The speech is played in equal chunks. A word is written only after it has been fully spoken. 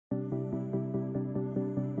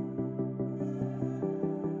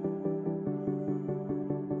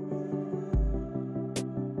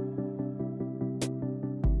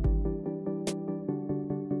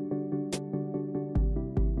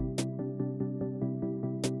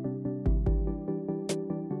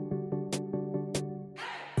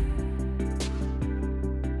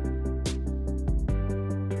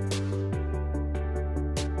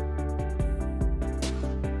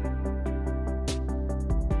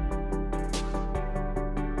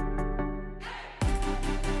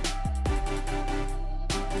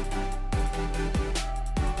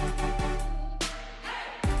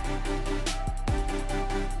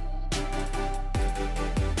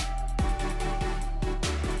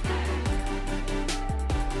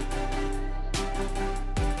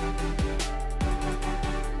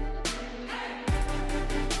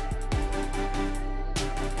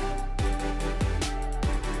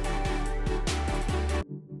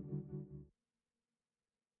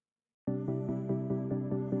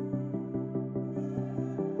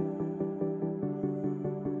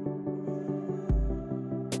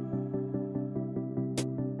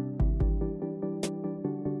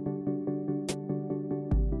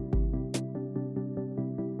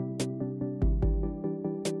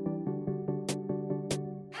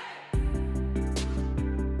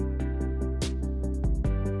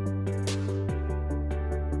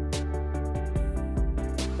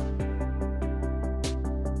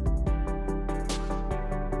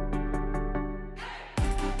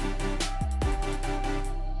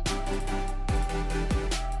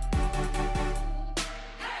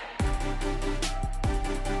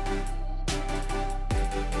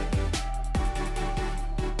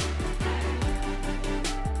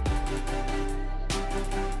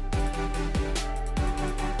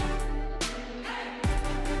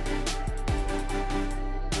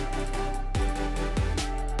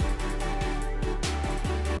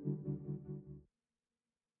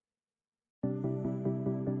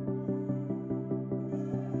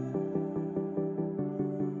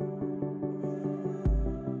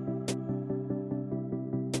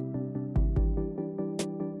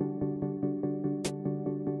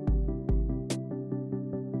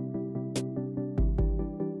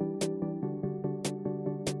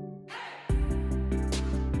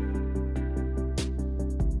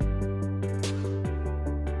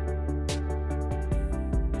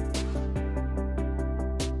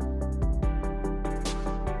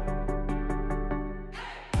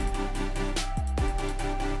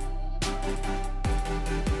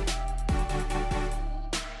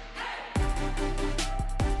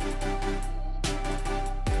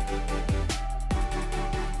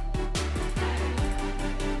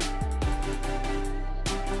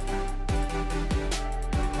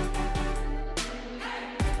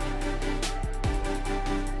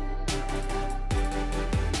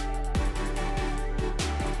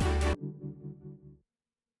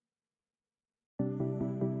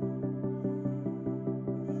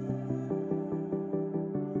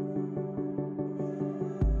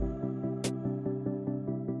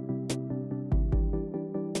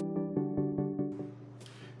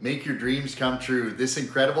Make your dreams come true. This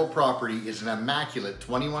incredible property is an immaculate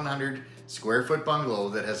 2,100 square foot bungalow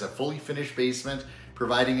that has a fully finished basement,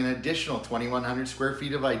 providing an additional 2,100 square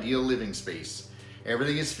feet of ideal living space.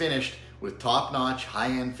 Everything is finished with top-notch,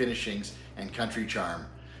 high-end finishings and country charm.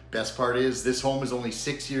 Best part is, this home is only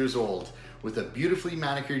 6 years old. With a beautifully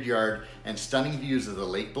manicured yard and stunning views of the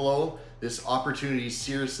lake below, this opportunity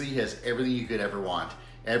seriously has everything you could ever want.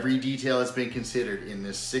 Every detail has been considered in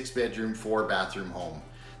this 6-bedroom, 4-bathroom home.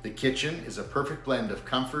 The kitchen is a perfect blend of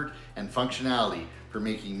comfort and functionality for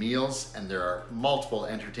making meals, and there are multiple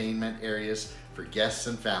entertainment areas for guests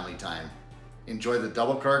and family time. Enjoy the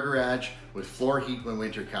double-car garage with floor heat when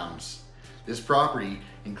winter comes. This property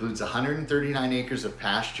includes 139 acres of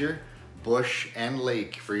pasture, bush, and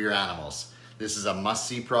lake for your animals. This is a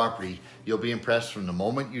must-see property. You'll be impressed from the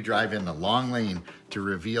moment you drive in the long lane to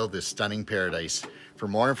reveal this stunning paradise. For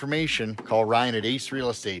more information, call Ryan at Ace Real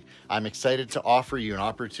Estate. I'm excited to offer you an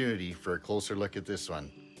opportunity for a closer look at this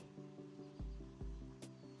one.